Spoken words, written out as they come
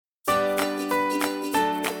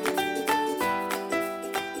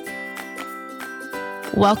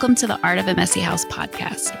Welcome to the Art of a Messy House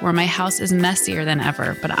podcast, where my house is messier than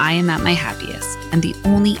ever, but I am at my happiest. And the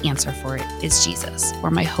only answer for it is Jesus,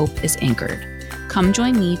 where my hope is anchored. Come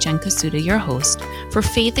join me, Jen Kasuda, your host, for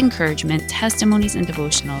faith encouragement, testimonies, and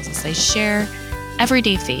devotionals as I share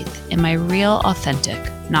everyday faith in my real,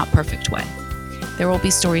 authentic, not perfect way. There will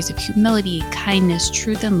be stories of humility, kindness,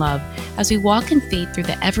 truth, and love as we walk in faith through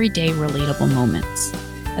the everyday relatable moments.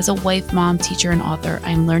 As a wife, mom, teacher, and author,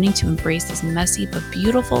 I am learning to embrace this messy but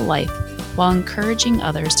beautiful life while encouraging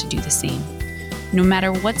others to do the same. No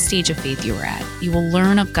matter what stage of faith you are at, you will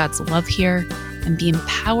learn of God's love here and be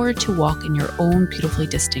empowered to walk in your own beautifully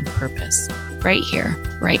distinct purpose, right here,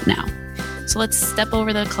 right now. So let's step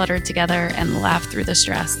over the clutter together and laugh through the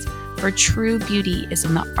stress, for true beauty is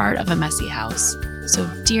in the art of a messy house. So,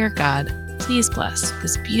 dear God, please bless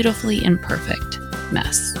this beautifully imperfect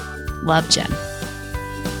mess. Love, Jen.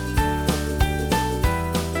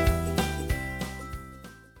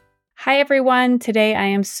 Hi, everyone. Today, I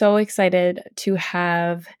am so excited to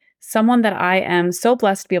have someone that I am so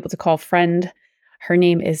blessed to be able to call friend. Her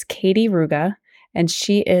name is Katie Ruga, and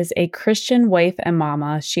she is a Christian wife and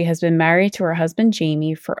mama. She has been married to her husband,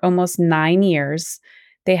 Jamie, for almost 9 years.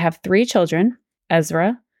 They have 3 children,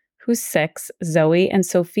 Ezra, who's 6, Zoe, and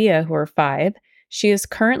Sophia, who are 5. She is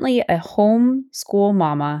currently a homeschool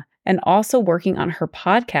mama and also working on her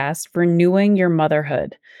podcast, Renewing Your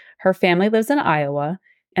Motherhood. Her family lives in Iowa,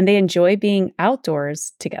 and they enjoy being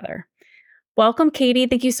outdoors together. Welcome, Katie.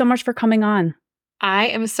 Thank you so much for coming on. I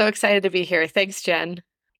am so excited to be here. Thanks, Jen.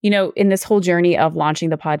 You know, in this whole journey of launching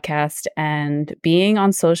the podcast and being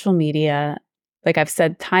on social media, like I've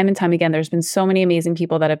said time and time again, there's been so many amazing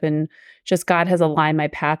people that have been just God has aligned my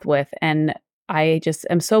path with. And I just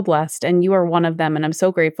am so blessed. And you are one of them. And I'm so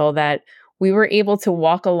grateful that we were able to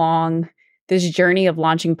walk along this journey of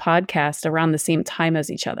launching podcasts around the same time as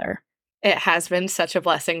each other. It has been such a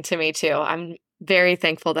blessing to me, too. I'm very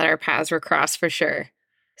thankful that our paths were crossed for sure.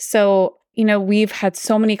 So, you know, we've had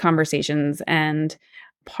so many conversations, and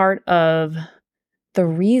part of the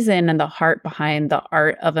reason and the heart behind the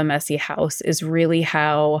art of a messy house is really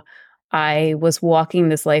how I was walking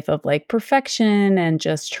this life of like perfection and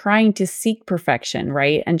just trying to seek perfection,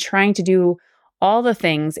 right? And trying to do all the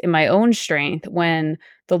things in my own strength when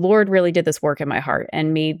the Lord really did this work in my heart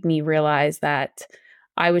and made me realize that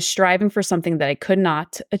I was striving for something that I could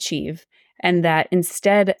not achieve, and that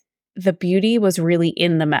instead the beauty was really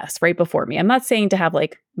in the mess right before me. I'm not saying to have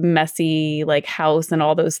like messy like house and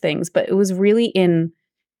all those things, but it was really in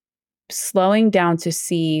slowing down to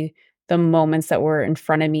see the moments that were in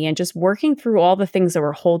front of me and just working through all the things that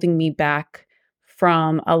were holding me back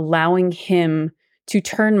from allowing Him to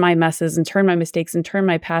turn my messes and turn my mistakes and turn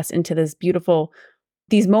my past into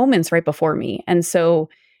these moments right before me. And so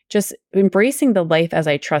just embracing the life as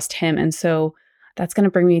I trust Him. And so that's going to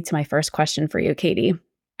bring me to my first question for you, Katie.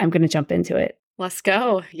 I'm going to jump into it. Let's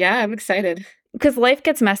go. Yeah, I'm excited. Because life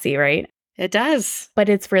gets messy, right? It does. But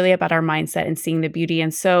it's really about our mindset and seeing the beauty.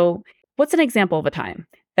 And so what's an example of a time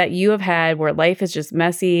that you have had where life is just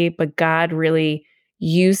messy, but God really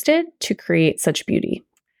used it to create such beauty?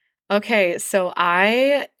 Okay, so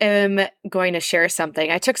I am going to share something.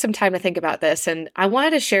 I took some time to think about this, and I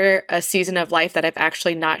wanted to share a season of life that I've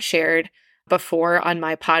actually not shared before on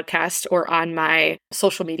my podcast or on my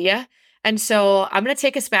social media. And so I'm going to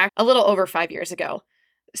take us back a little over 5 years ago.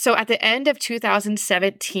 So at the end of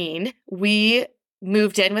 2017, we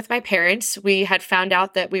moved in with my parents. We had found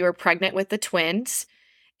out that we were pregnant with the twins.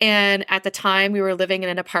 And at the time, we were living in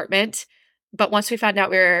an apartment. But once we found out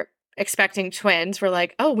we were expecting twins, we're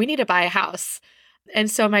like, oh, we need to buy a house. And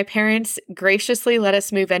so my parents graciously let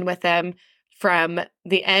us move in with them from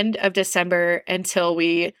the end of December until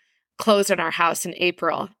we closed on our house in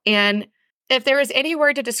April. And if there was any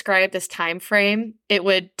word to describe this time frame, it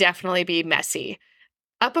would definitely be messy.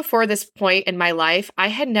 Up before this point in my life, I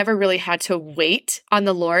had never really had to wait on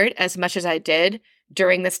the Lord as much as I did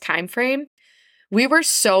during this time frame. We were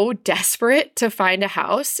so desperate to find a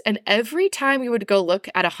house, and every time we would go look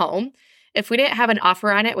at a home, if we didn't have an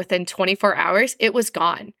offer on it within 24 hours, it was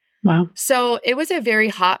gone. Wow. So it was a very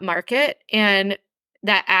hot market, and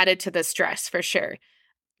that added to the stress for sure.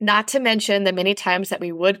 Not to mention the many times that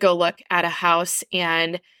we would go look at a house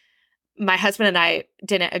and my husband and I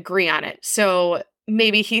didn't agree on it. So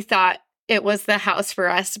maybe he thought it was the house for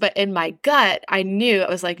us, but in my gut, I knew, I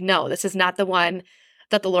was like, no, this is not the one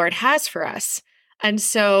that the Lord has for us. And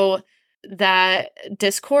so that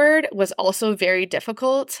discord was also very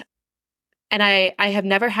difficult. And I have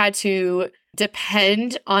never had to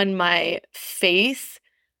depend on my faith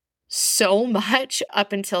so much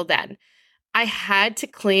up until then. I had to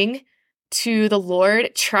cling to the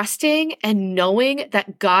Lord, trusting and knowing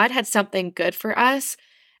that God had something good for us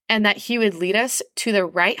and that He would lead us to the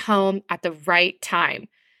right home at the right time.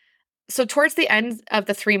 So, towards the end of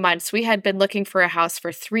the 3 months, we had been looking for a house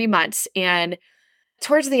for 3 months. And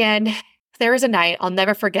towards the end, there was a night, I'll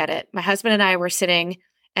never forget it. My husband and I were sitting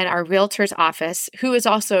in our realtor's office, who is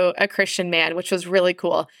also a Christian man, which was really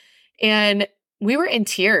cool. And we were in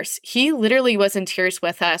tears. He literally was in tears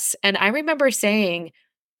with us. And I remember saying,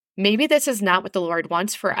 maybe this is not what the Lord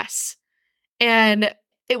wants for us. And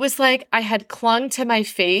it was like I had clung to my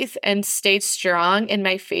faith and stayed strong in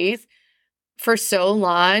my faith for so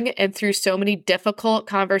long and through so many difficult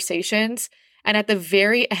conversations. And at the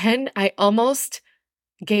very end, I almost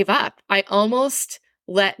gave up. I almost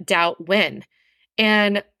let doubt win.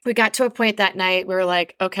 And we got to a point that night, we were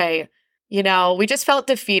like, okay, we just felt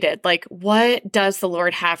defeated. Like, what does the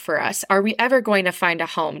Lord have for us? Are we ever going to find a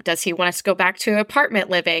home? Does He want us to go back to apartment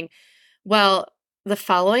living? Well, the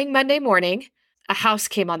following Monday morning, a house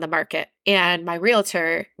came on the market, and my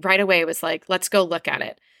realtor right away was like, let's go look at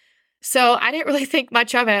it. So I didn't really think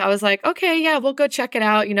much of it. I was like, okay, yeah, we'll go check it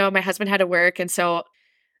out. My husband had to work. And so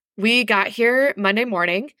we got here Monday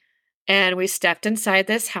morning and we stepped inside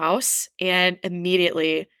this house, and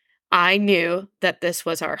immediately I knew that this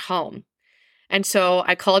was our home. And so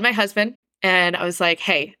I called my husband and I was like,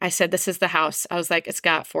 hey, I said, this is the house. I was like, it's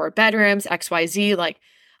got 4 bedrooms, XYZ. Like,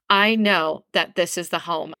 I know that this is the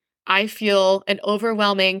home. I feel an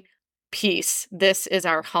overwhelming peace. This is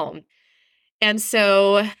our home. And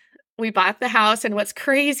so we bought the house. And what's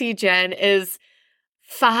crazy, Jen, is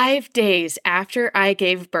 5 days after I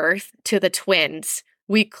gave birth to the twins,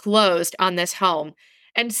 we closed on this home.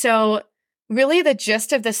 And so really the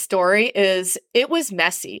gist of the story is it was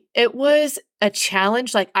messy. It was a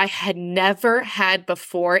challenge like I had never had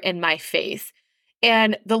before in my faith.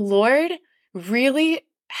 And the Lord really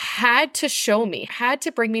had to show me, had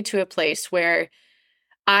to bring me to a place where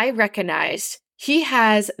I recognized He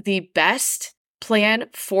has the best plan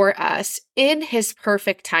for us in His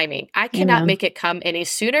perfect timing. I cannot Amen. make it come any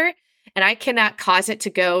sooner, and I cannot cause it to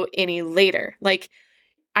go any later. Like,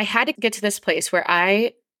 I had to get to this place where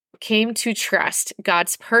I came to trust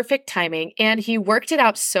God's perfect timing, and He worked it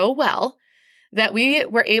out so well that we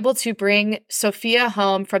were able to bring Sophia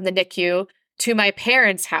home from the NICU to my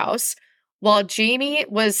parents' house while Jamie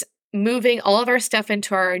was moving all of our stuff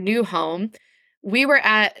into our new home. We were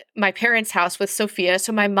at my parents' house with Sophia.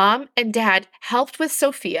 So my mom and dad helped with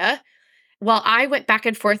Sophia while I went back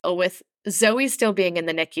and forth with Zoe still being in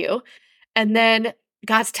the NICU. And then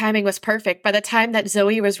God's timing was perfect. By the time that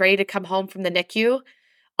Zoe was ready to come home from the NICU,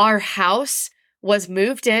 our house was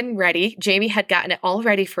moved in ready. Jamie had gotten it all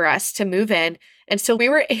ready for us to move in. And so we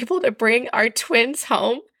were able to bring our twins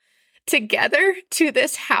home together to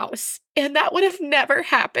this house. And that would have never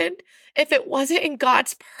happened if it wasn't in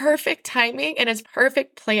God's perfect timing and His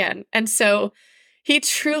perfect plan. And so He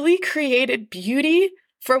truly created beauty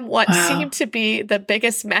from what Wow. seemed to be the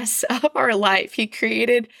biggest mess of our life. He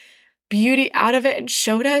created beauty out of it and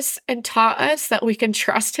showed us and taught us that we can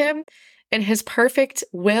trust Him in His perfect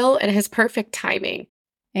will and His perfect timing.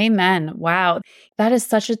 Amen. Wow. That is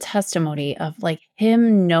such a testimony of like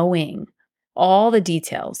Him knowing all the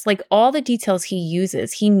details, like all the details He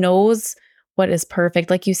uses. He knows what is perfect.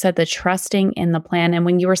 Like you said, the trusting in the plan. And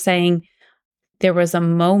when you were saying there was a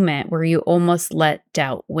moment where you almost let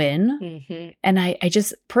doubt win. Mm-hmm. And I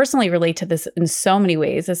just personally relate to this in so many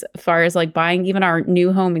ways, as far as like buying even our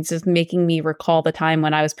new home. It's just making me recall the time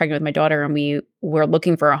when I was pregnant with my daughter and we were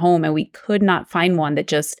looking for a home and we could not find one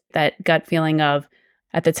that gut feeling of,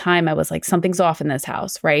 at the time I was like, something's off in this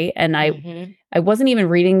house, right? And Mm-hmm. I wasn't even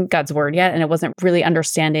reading God's word yet, and I wasn't really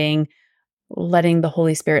understanding letting the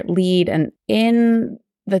Holy Spirit lead. And in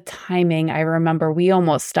the timing, I remember we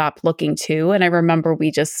almost stopped looking too. And I remember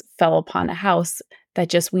we just fell upon a house that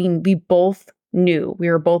just we both knew. We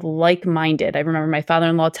were both like-minded. I remember my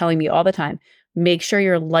father-in-law telling me all the time, make sure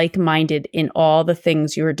you're like-minded in all the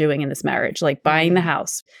things you are doing in this marriage, like buying the Mm-hmm.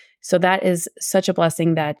 house. So that is such a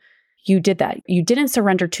blessing that you did that. You didn't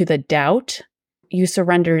surrender to the doubt. You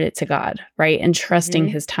surrendered it to God, right? And trusting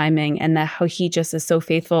Mm-hmm. His timing, and that how He just is so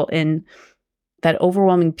faithful in that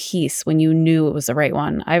overwhelming peace when you knew it was the right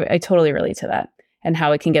one. I totally relate to that, and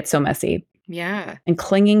how it can get so messy, Yeah. and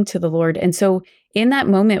clinging to the Lord. And so in that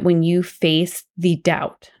moment when you face the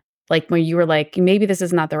doubt, like when you were like, maybe this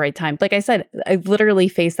is not the right time. Like I said, I literally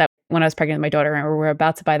faced that when I was pregnant with my daughter and we were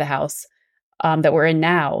about to buy the house that we're in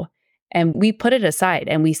now. And we put it aside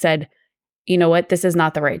and we said, you know what, this is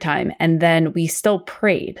not the right time. And then we still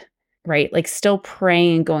prayed, right? Like still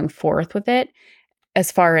praying, going forth with it,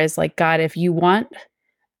 as far as like, God, if you want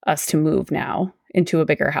us to move now, into a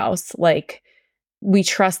bigger house. Like, we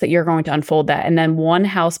trust that you're going to unfold that. And then one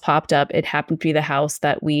house popped up. It happened to be the house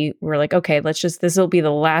that we were like, okay, this will be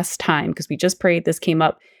the last time because we just prayed. This came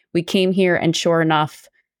up. We came here and sure enough,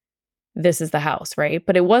 this is the house, right?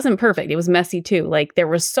 But it wasn't perfect. It was messy too. Like, there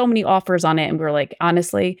were so many offers on it. And we were like,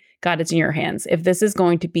 honestly, God, it's in your hands. If this is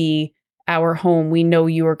going to be our home, we know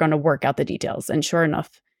you are going to work out the details. And sure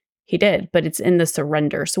enough, he did. But it's in the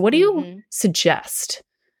surrender. So what do you suggest?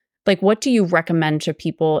 Like, what do you recommend to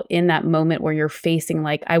people in that moment where you're facing,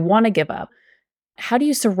 like, I want to give up? How do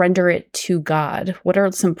you surrender it to God? What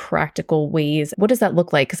are some practical ways? What does that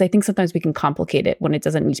look like? Because I think sometimes we can complicate it when it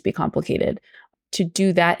doesn't need to be complicated. To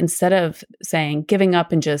do that instead of saying giving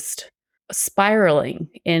up and just spiraling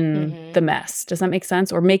in the mess. Does that make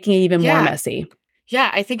sense? Or making it even more messy?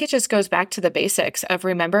 Yeah, I think it just goes back to the basics of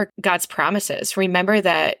remember God's promises. Remember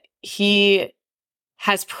that he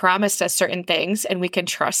has promised us certain things and we can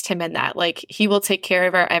trust him in that. Like, he will take care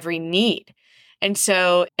of our every need. And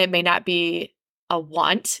so it may not be a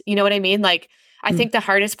want. You know what I mean? Like, I think the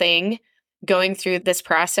hardest thing going through this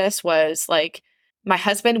process was like, my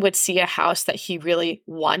husband would see a house that he really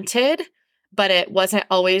wanted, but it wasn't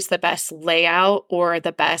always the best layout or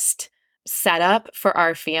the best setup for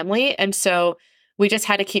our family. And so we just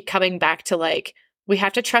had to keep coming back to like, we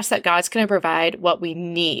have to trust that God's going to provide what we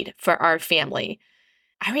need for our family.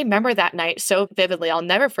 I remember that night so vividly. I'll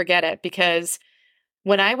never forget it because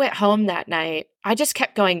when I went home that night, I just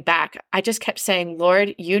kept going back. I just kept saying,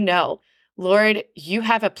 Lord, you know, Lord, you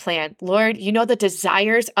have a plan. Lord, you know the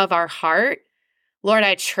desires of our heart. Lord,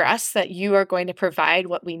 I trust that you are going to provide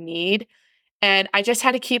what we need. And I just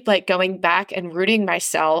had to keep like going back and rooting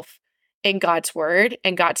myself in God's word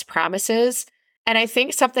and God's promises. And I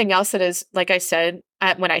think something else that is, like I said,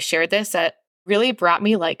 when I shared this, that really brought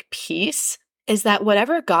me like peace is that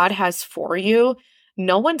whatever God has for you,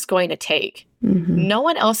 no one's going to take. No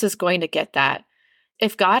one else is going to get that.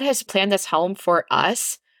 If God has planned this home for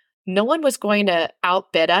us, no one was going to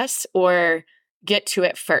outbid us or get to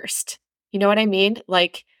it first. You know what I mean?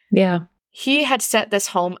 Like, yeah, he had set this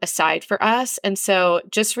home aside for us. And so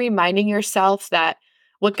just reminding yourself that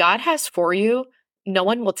what God has for you, no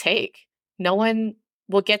one will take. No one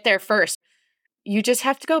will get there first. You just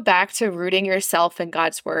have to go back to rooting yourself in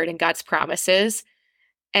God's word and God's promises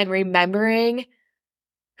and remembering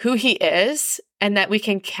who he is and that we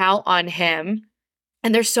can count on him.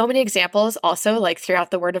 And there's so many examples also like throughout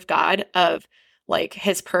the word of God of like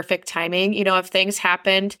his perfect timing. You know, if things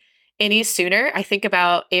happened any sooner, I think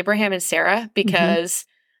about Abraham and Sarah because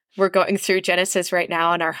we're going through Genesis right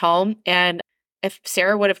now in our home. And if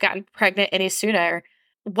Sarah would have gotten pregnant any sooner,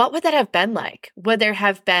 what would that have been like? Would there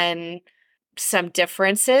have been some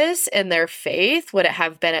differences in their faith? Would it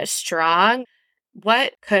have been as strong?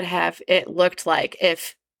 What could have it looked like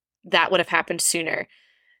if that would have happened sooner?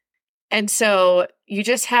 And so you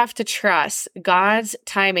just have to trust God's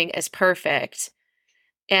timing is perfect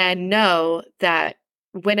and know that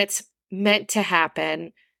when it's meant to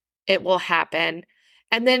happen, it will happen.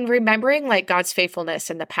 And then remembering like God's faithfulness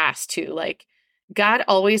in the past too. Like, God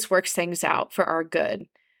always works things out for our good.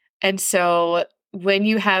 And so when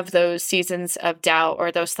you have those seasons of doubt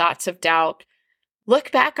or those thoughts of doubt,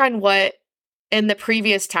 look back on what in the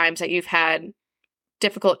previous times that you've had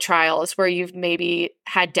difficult trials where you've maybe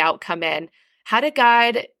had doubt come in. How did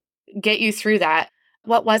God get you through that?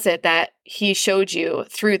 What was it that he showed you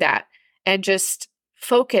through that? And just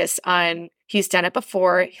focus on he's done it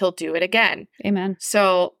before, he'll do it again. Amen.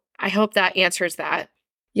 So I hope that answers that.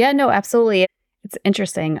 Yeah, no, absolutely. It's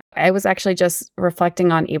interesting. I was actually just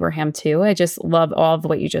reflecting on Abraham too. I just love all of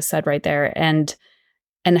what you just said right there and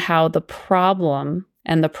how the problem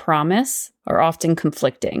and the promise are often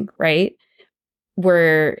conflicting, right?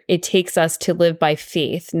 Where it takes us to live by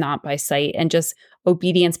faith, not by sight, and just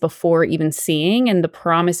obedience before even seeing. And the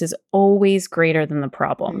promise is always greater than the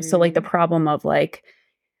problem. So like the problem of like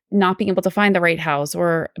not being able to find the right house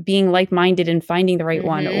or being like-minded and finding the right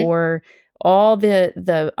one or all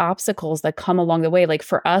the obstacles that come along the way. Like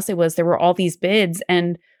for us, it was there were all these bids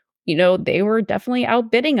and, you know, they were definitely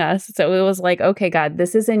outbidding us. So it was like, okay, God,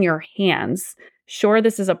 this is in your hands. Sure,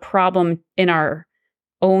 this is a problem in our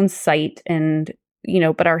own sight and, you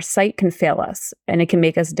know, but our sight can fail us and it can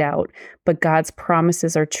make us doubt. But God's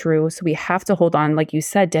promises are true. So we have to hold on, like you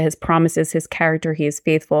said, to his promises, his character. He is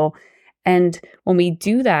faithful. And when we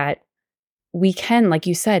do that, we can, like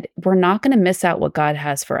you said, we're not going to miss out what God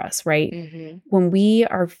has for us, right? When we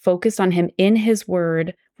are focused on him in his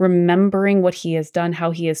word, remembering what he has done,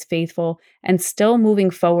 how he is faithful, and still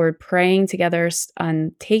moving forward, praying together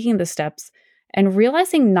on taking the steps and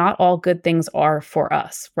realizing not all good things are for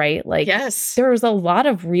us, right? Like yes, there's a lot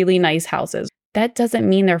of really nice houses. that doesn't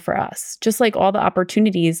mean they're for us. Just like all the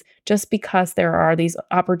opportunities, just because there are these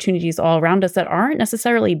opportunities all around us that aren't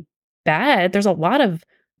necessarily bad, there's a lot of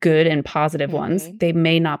good and positive ones. Hmm. They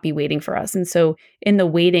may not be waiting for us. And so in the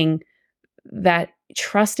waiting, that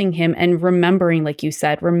trusting him and remembering, like you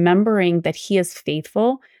said, remembering that he is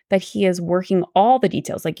faithful, that he is working all the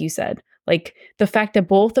details, like you said, like the fact that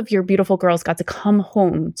both of your beautiful girls got to come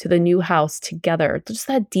home to the new house together, just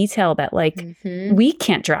that detail that, like, Hmm. we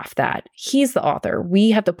can't draft that. He's the author.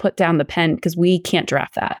 We have to put down the pen because we can't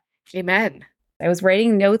draft that. Amen. I was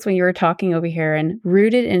writing notes when you were talking over here, and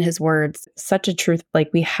rooted in his words, such a truth. Like,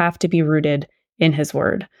 we have to be rooted in his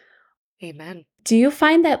word. Amen. Do you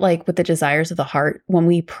find that, like, with the desires of the heart, when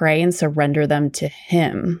we pray and surrender them to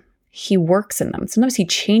him, he works in them? Sometimes he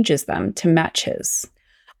changes them to match his.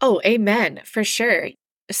 Oh, amen. For sure.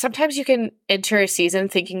 Sometimes you can enter a season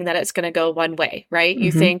thinking that it's going to go one way, right?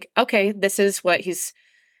 You Hmm. think, okay, this is what he's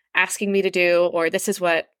asking me to do, or this is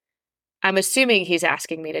what I'm assuming he's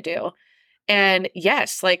asking me to do. And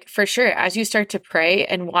yes, like for sure, as you start to pray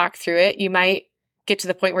and walk through it, you might get to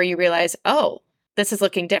the point where you realize, oh, this is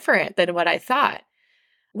looking different than what I thought,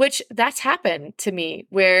 which that's happened to me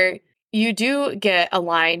where you do get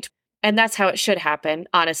aligned. And that's how it should happen,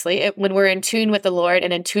 honestly. When we're in tune with the Lord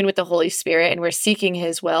and in tune with the Holy Spirit and we're seeking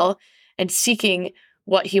his will and seeking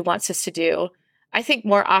what he wants us to do, I think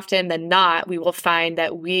more often than not, we will find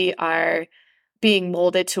that we are being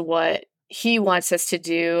molded to what he wants us to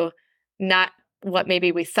do, not what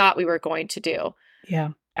maybe we thought we were going to do. Yeah,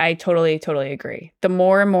 I totally, totally agree. The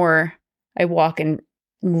more and more I walk and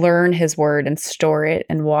learn his word and store it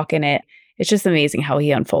and walk in it, it's just amazing how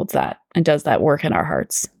he unfolds that and does that work in our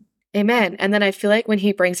hearts. Amen. And then I feel like when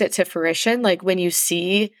he brings it to fruition, like when you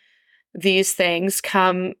see these things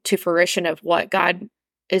come to fruition of what God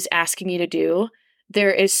is asking you to do,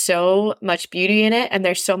 there is so much beauty in it. And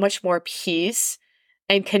there's so much more peace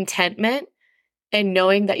and contentment and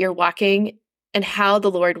knowing that you're walking and how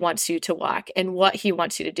the Lord wants you to walk and what he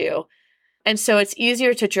wants you to do. And so it's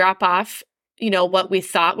easier to drop off, what we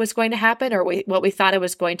thought was going to happen or what we thought it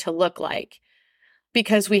was going to look like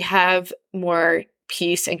because we have more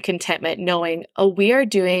peace and contentment knowing, oh, we are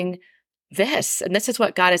doing this and this is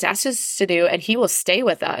what God has asked us to do and he will stay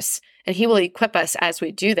with us and he will equip us as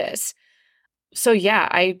we do this. So yeah,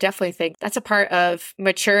 I definitely think that's a part of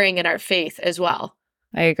maturing in our faith as well.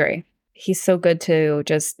 I agree. He's so good to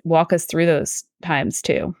just walk us through those times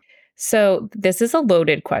too. So, this is a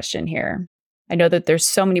loaded question here. I know that there's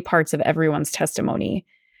so many parts of everyone's testimony.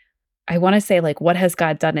 I want to say, like, what has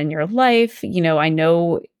God done in your life? I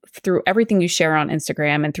know through everything you share on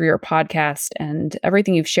Instagram and through your podcast and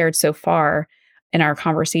everything you've shared so far in our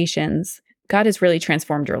conversations, God has really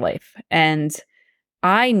transformed your life. And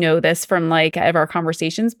I know this from like of our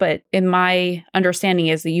conversations, but in my understanding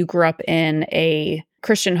is that you grew up in a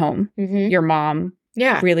Christian home. Hmm. Your mom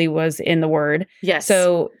Yeah. really was in the word. Yes.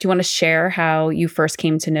 So, do you want to share how you first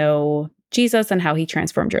came to know Jesus and how he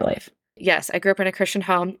transformed your life? Yes. I grew up in a Christian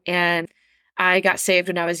home and I got saved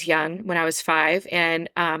when I was young, when I was 5. And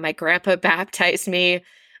my grandpa baptized me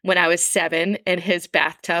when I was 7 in his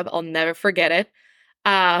bathtub. I'll never forget it.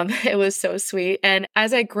 It was so sweet. And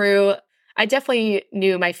as I grew, I definitely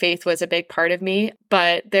knew my faith was a big part of me,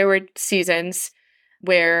 but there were seasons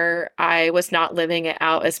where I was not living it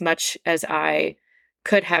out as much as I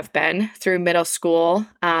could have been through middle school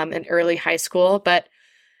and early high school. But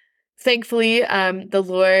thankfully, the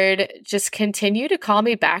Lord just continued to call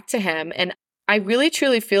me back to him. And I really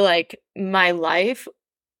truly feel like my life,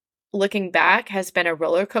 looking back, has been a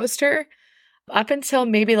roller coaster up until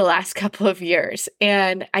maybe the last couple of years.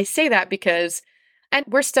 And I say that because, and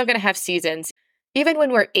we're still going to have seasons. Even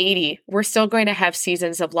when we're 80, we're still going to have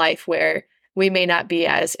seasons of life where we may not be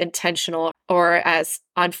as intentional or as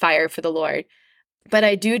on fire for the Lord. But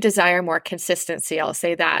I do desire more consistency. I'll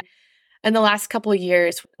say that. In the last couple of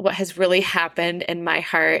years, what has really happened in my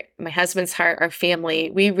heart, my husband's heart, our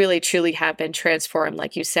family, we really truly have been transformed.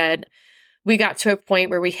 Like you said, we got to a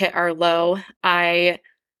point where we hit our low. I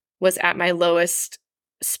was at my lowest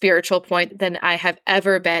spiritual point than I have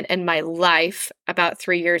ever been in my life about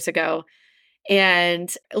 3 years ago.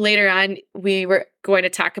 And later on, we were going to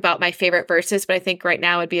talk about my favorite verses, but I think right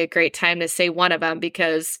now would be a great time to say one of them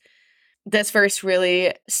because this verse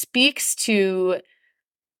really speaks to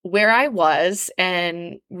where I was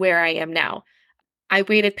and where I am now. I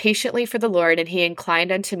waited patiently for the Lord, and he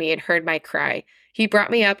inclined unto me and heard my cry. He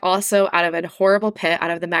brought me up also out of an horrible pit,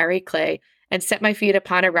 out of the miry clay, and set my feet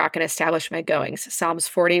upon a rock and established my goings. Psalms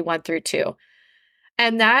 41-2.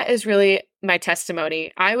 And that is really my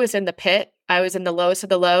testimony. I was in the pit. I was in the lowest of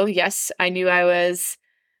the low. Yes, I knew I was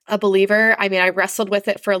a believer. I mean, I wrestled with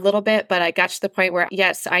it for a little bit, but I got to the point where,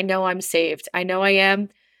 yes, I know I'm saved. I know I am.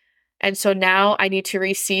 And so now I need to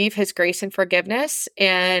receive his grace and forgiveness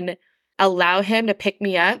and allow him to pick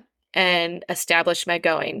me up and establish my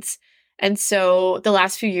goings. And so the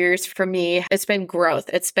last few years for me, it's been growth.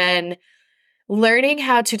 It's been learning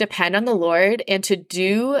how to depend on the Lord and to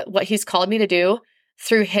do what he's called me to do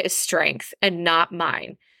through his strength and not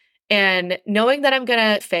mine. And knowing that I'm going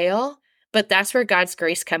to fail, but that's where God's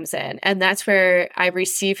grace comes in. And that's where I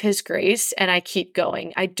receive his grace and I keep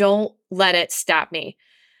going. I don't let it stop me.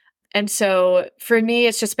 And so for me,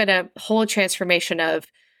 it's just been a whole transformation of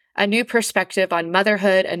a new perspective on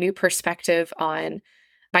motherhood, a new perspective on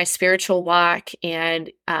my spiritual walk and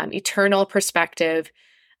eternal perspective.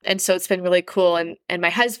 And so it's been really cool. And my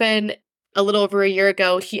husband, a little over a year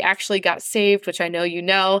ago, he actually got saved, which I know you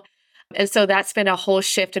know. And so that's been a whole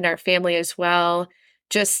shift in our family as well.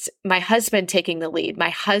 Just my husband taking the lead, my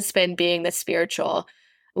husband being the spiritual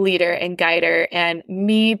leader and guider, and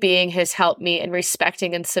me being his helpmeet and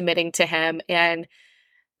respecting and submitting to him and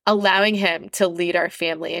allowing him to lead our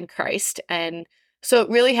family in Christ. And so it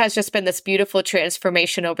really has just been this beautiful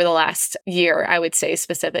transformation over the last year, I would say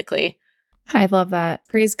specifically. I love that.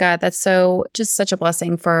 Praise God. That's just such a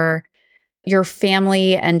blessing for your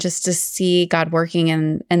family and just to see God working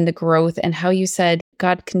and the growth and how you said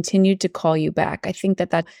God continued to call you back. I think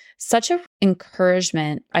that's such an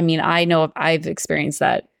encouragement. I mean, I know I've experienced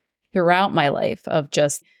that throughout my life of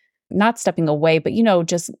just not stepping away, but,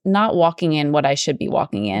 just not walking in what I should be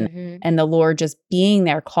walking in. Mm-hmm. And the Lord just being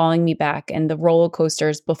there, calling me back and the roller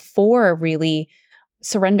coasters before really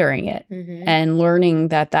surrendering it and learning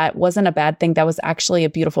that wasn't a bad thing. That was actually a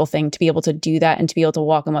beautiful thing to be able to do that and to be able to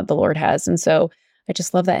walk in what the Lord has. And so I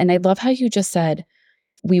just love that. And I love how you just said,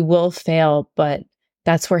 we will fail, but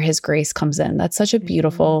that's where his grace comes in. That's such a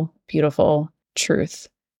beautiful, beautiful truth.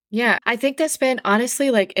 Yeah, I think that's been honestly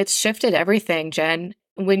it's shifted everything, Jen.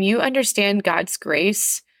 When you understand God's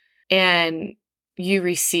grace and you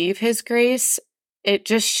receive his grace, it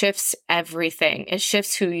just shifts everything. It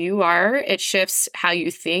shifts who you are. It shifts how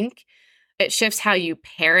you think. It shifts how you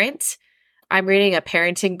parent. I'm reading a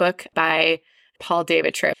parenting book by Paul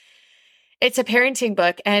David Tripp. It's a parenting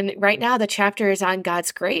book. And right now the chapter is on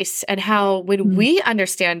God's grace and how when we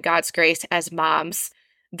understand God's grace as moms,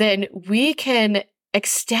 then we can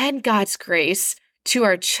extend God's grace to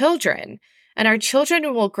our children. And our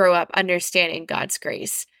children will grow up understanding God's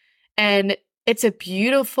grace. And it's a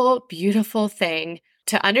beautiful, beautiful thing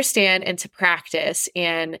to understand and to practice.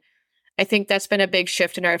 And I think that's been a big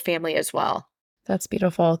shift in our family as well. That's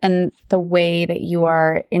beautiful. And the way that you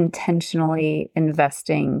are intentionally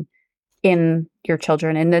investing in your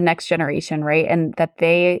children, in the next generation, right? And that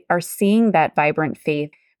they are seeing that vibrant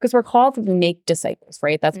faith because we're called to make disciples,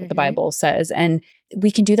 right? That's what the Bible says. And we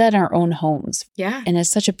can do that in our own homes. Yeah. And it's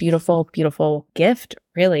such a beautiful, beautiful gift,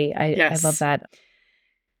 really. I love that.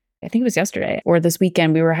 I think it was yesterday or this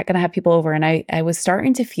weekend, we were going to have people over and I was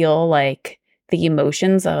starting to feel like the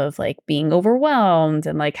emotions of being overwhelmed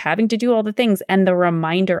and having to do all the things and the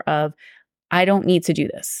reminder of, I don't need to do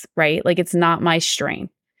this, right? It's not my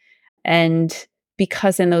strength. And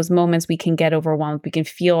because in those moments we can get overwhelmed, we can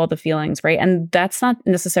feel all the feelings, right? And that's not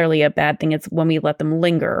necessarily a bad thing. It's when we let them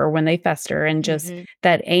linger or when they fester and just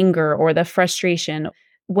that anger or the frustration,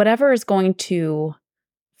 whatever is going to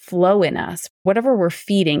flow in us, whatever we're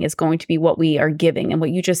feeding is going to be what we are giving. And what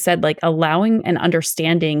you just said, allowing and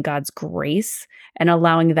understanding God's grace and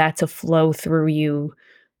allowing that to flow through you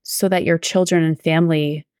so that your children and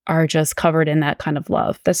family are just covered in that kind of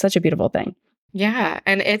love. That's such a beautiful thing. Yeah.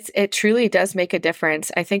 And it truly does make a difference.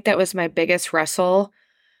 I think that was my biggest wrestle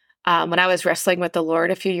when I was wrestling with the Lord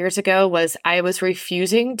a few years ago was I was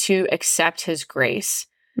refusing to accept his grace.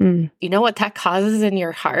 You know what that causes in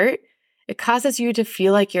your heart? It causes you to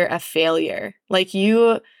feel like you're a failure, like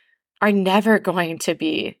you are never going to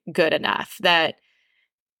be good enough, that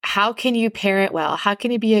how can you parent well? How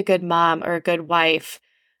can you be a good mom or a good wife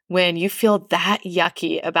when you feel that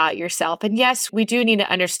yucky about yourself? And yes, we do need to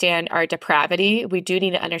understand our depravity. We do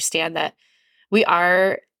need to understand that we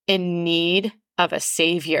are in need of a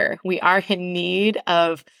savior. We are in need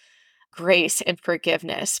of grace and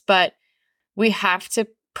forgiveness, but we have to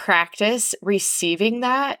practice receiving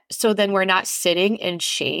that so then we're not sitting in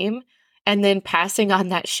shame and then passing on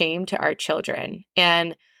that shame to our children.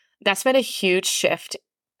 And that's been a huge shift.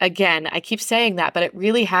 Again, I keep saying that, but it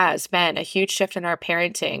really has been a huge shift in our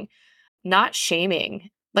parenting, not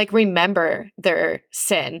shaming, remember their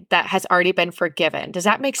sin that has already been forgiven. Does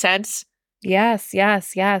that make sense? Yes,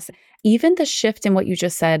 yes, yes. Even the shift in what you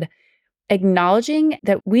just said, acknowledging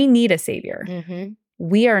that we need a savior.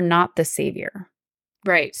 We are not the savior.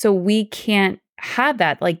 Right. So we can't have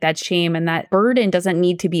that, like that shame and that burden doesn't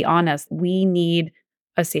need to be on us. We need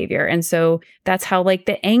a savior. And so that's how like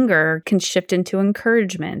the anger can shift into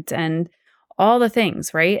encouragement and all the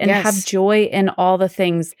things, right? And have Yes. joy in all the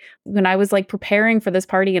things. When I was like preparing for this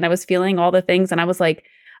party and I was feeling all the things and I was like,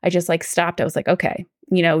 I just like stopped. I was like, okay,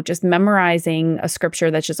 just memorizing a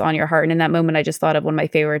scripture that's just on your heart. And in that moment, I just thought of one of my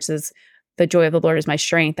favorites is the joy of the Lord is my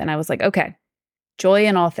strength. And I was like, okay, joy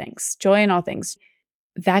in all things, joy in all things.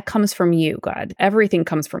 That comes from you, God. Everything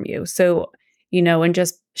comes from you. So, and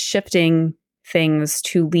just shifting things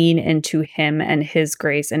to lean into Him and His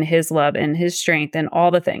grace and His love and His strength and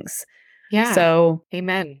all the things. Yeah. So,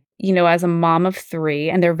 Amen. as a mom of 3,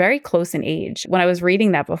 and they're very close in age. When I was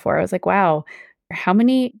reading that before, I was like, wow, how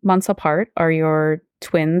many months apart are your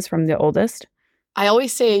twins from the oldest? I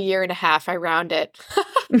always say a year and a half. I round it.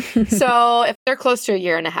 So if they're close to a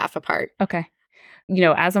year and a half apart. Okay.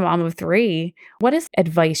 As a mom of 3, what is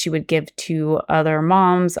advice you would give to other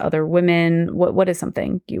moms, other women? What is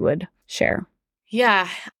something you would share? Yeah.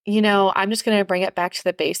 I'm just going to bring it back to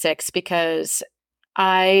the basics because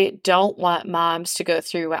I don't want moms to go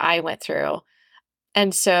through what I went through.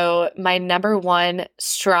 And so my number one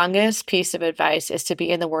strongest piece of advice is to be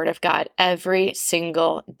in the Word of God every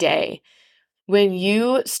single day. When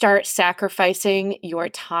you start sacrificing your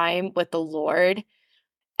time with the Lord,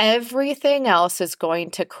 everything else is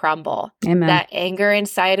going to crumble. Amen. That anger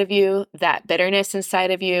inside of you, that bitterness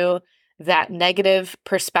inside of you, that negative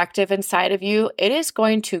perspective inside of you, it is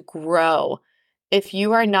going to grow if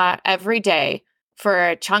you are not every day for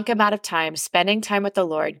a chunk amount of time spending time with the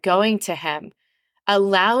Lord, going to Him,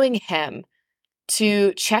 allowing Him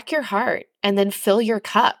to check your heart and then fill your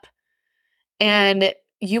cup. And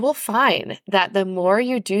you will find that the more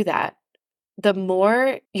you do that, the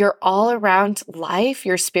more your all around life,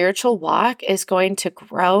 your spiritual walk is going to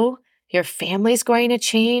grow. Your family's going to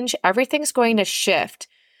change. Everything's going to shift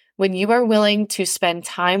when you are willing to spend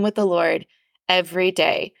time with the Lord every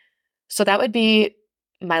day. So that would be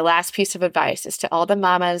my last piece of advice is to all the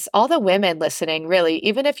mamas, all the women listening, really,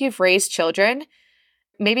 even if you've raised children,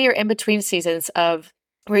 maybe you're in between seasons of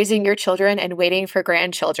raising your children and waiting for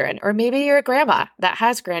grandchildren, or maybe you're a grandma that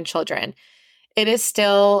has grandchildren. It is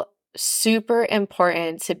still super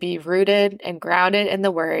important to be rooted and grounded in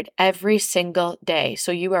the Word every single day.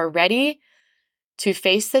 So you are ready to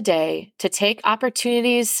face the day, to take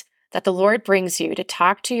opportunities that the Lord brings you to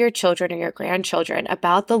talk to your children or your grandchildren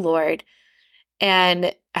about the Lord.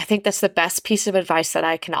 And I think that's the best piece of advice that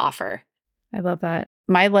I can offer. I love that.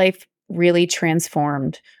 My life really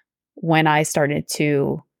transformed when I started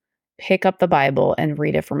to pick up the Bible and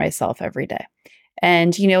read it for myself every day.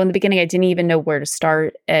 And, in the beginning, I didn't even know where to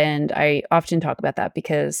start. And I often talk about that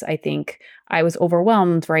because I think I was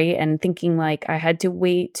overwhelmed, right? And thinking like I had to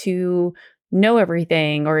wait to know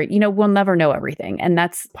everything or, we'll never know everything. And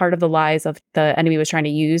that's part of the lies of the enemy was trying to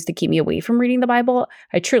use to keep me away from reading the Bible.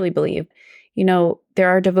 I truly believe, there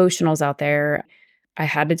are devotionals out there. I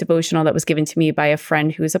had a devotional that was given to me by a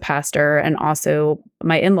friend who is a pastor, and also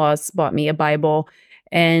my in-laws bought me a Bible.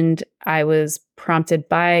 And I was prompted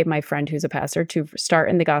by my friend who's a pastor to start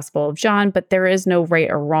in the Gospel of John, but there is no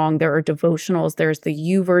right or wrong. There are devotionals. There's the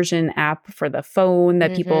YouVersion app for the phone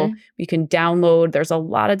that you can download. There's a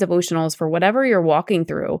lot of devotionals for whatever you're walking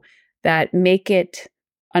through that make it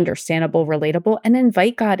understandable, relatable, and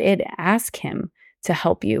invite God in. Ask Him to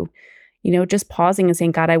help you. Just pausing and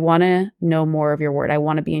saying, God, I want to know more of your word. I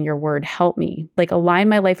want to be in your word. Help me. Like align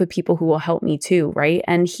my life with people who will help me too, right?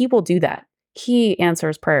 And He will do that. He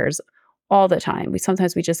answers prayers all the time.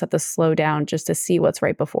 Sometimes we just have to slow down just to see what's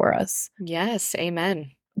right before us. Yes,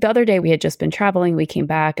 amen. The other day we had just been traveling. We came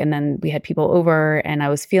back and then we had people over and I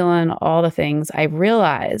was feeling all the things. I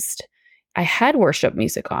realized I had worship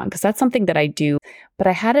music on because that's something that I do, but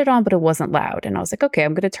I had it on, but it wasn't loud. And I was like, okay,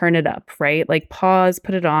 I'm going to turn it up, right? Like pause,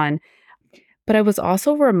 put it on. But I was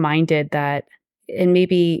also reminded that, and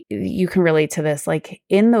maybe you can relate to this, like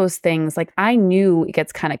in those things, like I knew it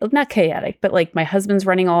gets kind of not chaotic, but like my husband's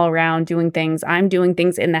running all around doing things. I'm doing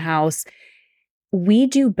things in the house. We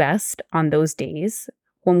do best on those days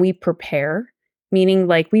when we prepare, meaning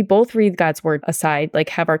like we both read God's word aside, like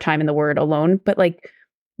have our time in the word alone. But like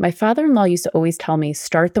my father-in-law used to always tell me,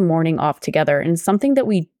 start the morning off together. And something that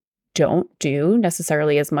we don't do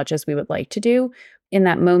necessarily as much as we would like to do in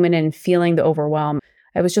that moment and feeling the overwhelm.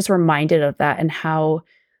 I was just reminded of that and how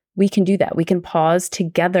we can do that. We can pause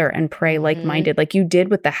together and pray like-minded, like you did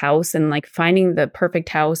with the house and like finding the perfect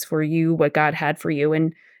house for you, what God had for you.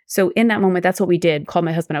 And So in that moment, that's what we did. Called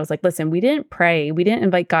my husband. I was like, listen, we didn't pray. We didn't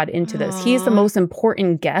invite God into this. He's the Aw, most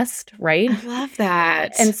important guest, right? I love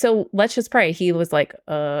that. And so let's just pray. He was like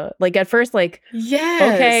at first, like,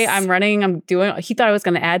 okay, Yes. I'm running. He thought I was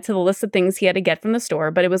going to add to the list of things he had to get from the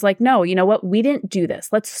store. But it was like, no, you know what? We didn't do this.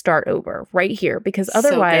 Let's start over right here. Because So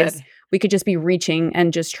otherwise good. we could just be reaching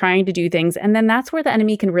and just trying to do things. And then that's where the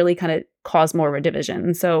enemy can really kind of cause more of a division.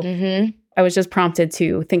 And so Mm-hmm. I was just prompted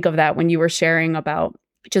to think of that when you were sharing about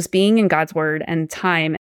just being in God's word and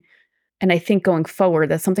time. And I think going forward,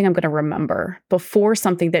 that's something I'm going to remember before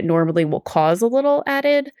something that normally will cause a little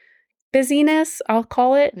added busyness, I'll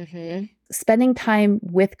call it, Mm-hmm. spending time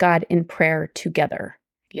with God in prayer together.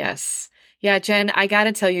 Yes. Yeah, Jen, I got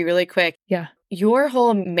to tell you really quick, Yeah. your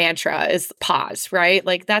whole mantra is pause, right?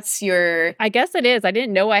 Like that's your, I guess it is. I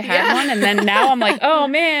didn't know I had one. And yeah. then now I'm like, oh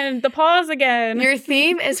man, the pause again. Your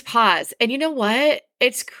theme is pause. And you know what?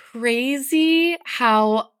 It's crazy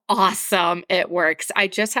how awesome it works. I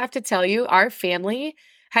just have to tell you, our family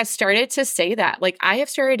has started to say that. Like, I have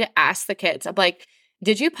started to ask the kids, I'm like,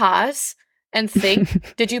 did you pause and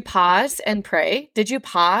think? Did you pause and pray? Did you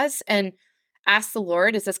pause and ask the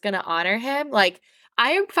Lord, is this going to honor him? Like,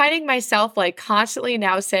 I am finding myself like constantly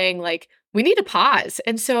now saying, like, we need to pause.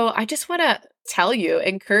 And so I just want to tell you,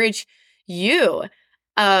 encourage you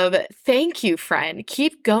of thank you, friend.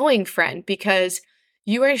 Keep going, friend, because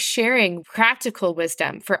you are sharing practical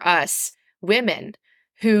wisdom for us women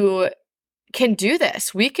who can do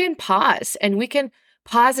this. We can pause and we can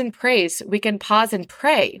pause and praise. We can pause and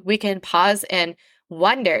pray. We can pause and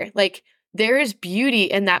wonder. Like there is beauty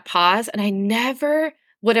in that pause. And I never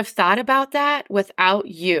would have thought about that without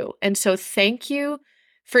you. And so thank you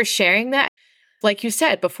for sharing that. Like you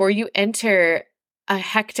said, before you enter a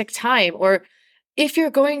hectic time, or if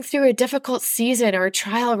you're going through a difficult season or a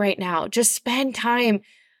trial right now, just spend time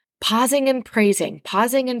pausing and praising,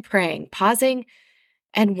 pausing and praying, pausing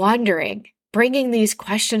and wondering, bringing these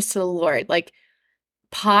questions to the Lord. Like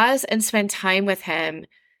pause and spend time with him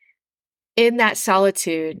in that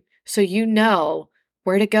solitude so you know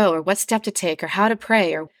where to go or what step to take or how to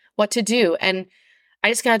pray or what to do. And I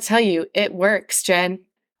just got to tell you, it works, Jen.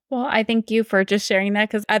 Well, I thank you for just sharing that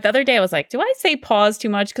because the other day I was like, do I say pause too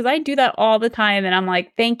much? Because I do that all the time. And I'm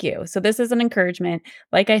like, thank you. So this is an encouragement.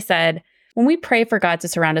 Like I said, when we pray for God to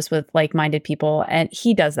surround us with like-minded people, and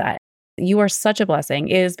he does that, you are such a blessing.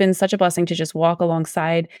 It has been such a blessing to just walk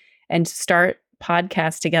alongside and start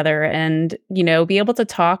podcasts together and, be able to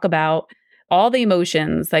talk about all the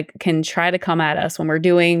emotions that can try to come at us when we're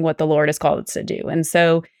doing what the Lord has called us to do. And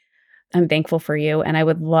so I'm thankful for you. And I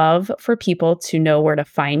would love for people to know where to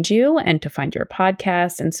find you and to find your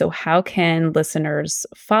podcast. And so how can listeners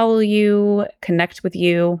follow you, connect with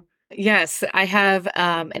you? Yes, I have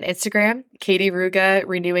an Instagram, Katie Ruga,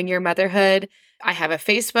 Renewing Your Motherhood. I have a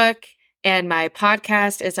Facebook, and my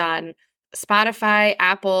podcast is on Spotify,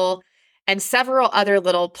 Apple, and several other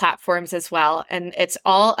little platforms as well. And it's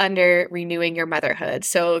all under Renewing Your Motherhood.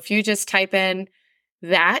 So if you just type in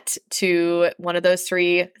that to one of those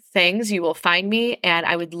three things, you will find me. And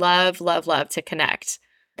I would love, love, love to connect.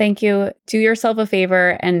 Thank you. Do yourself a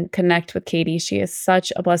favor and connect with Katie. She is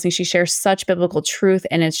such a blessing. She shares such biblical truth,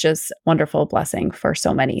 and it's just wonderful blessing for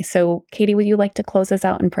so many. So, Katie, would you like to close us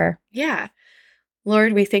out in prayer? Yeah.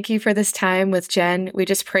 Lord, we thank you for this time with Jen. We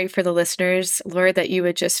just pray for the listeners, Lord, that you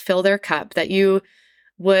would just fill their cup, that you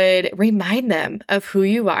would remind them of who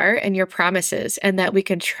you are and your promises, and that we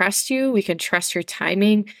can trust you. We can trust your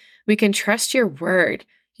timing. We can trust your word.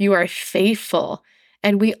 You are faithful.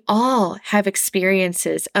 And we all have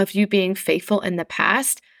experiences of you being faithful in the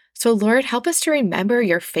past. So, Lord, help us to remember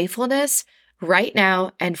your faithfulness right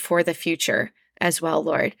now and for the future as well,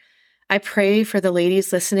 Lord. I pray for the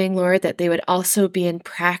ladies listening, Lord, that they would also be in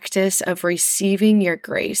practice of receiving your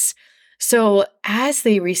grace. So as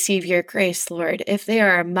they receive your grace, Lord, if they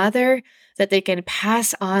are a mother, that they can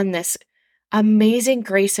pass on this amazing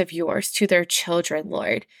grace of yours to their children,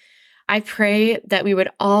 Lord. I pray that we would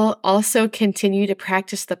all also continue to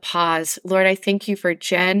practice the pause. Lord, I thank you for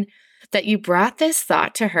Jen, that you brought this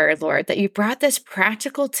thought to her, Lord, that you brought this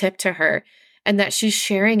practical tip to her, and that she's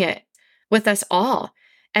sharing it with us all,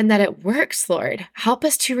 and that it works, Lord. Help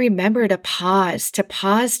us to remember to pause to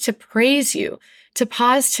praise you, to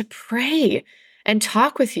pause to pray and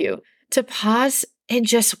talk with you, to pause and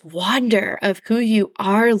just wonder of who you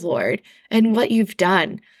are, Lord, and what you've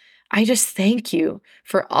done. I just thank you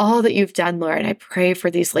for all that you've done, Lord. I pray for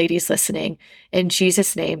these ladies listening. In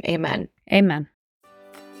Jesus' name, amen. Amen.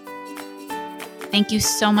 Thank you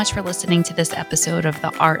so much for listening to this episode of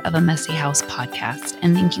the Art of a Messy House podcast,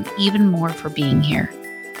 and thank you even more for being here.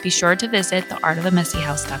 Be sure to visit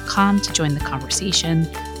theartofamessyhouse.com to join the conversation,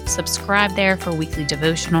 subscribe there for weekly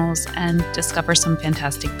devotionals and discover some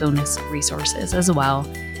fantastic bonus resources as well.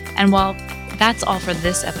 And while that's all for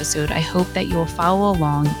this episode, I hope that you will follow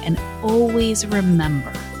along and always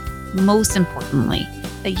remember, most importantly,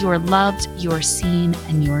 that you are loved, you are seen,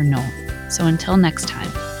 and you are known. So until next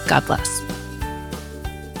time, God bless.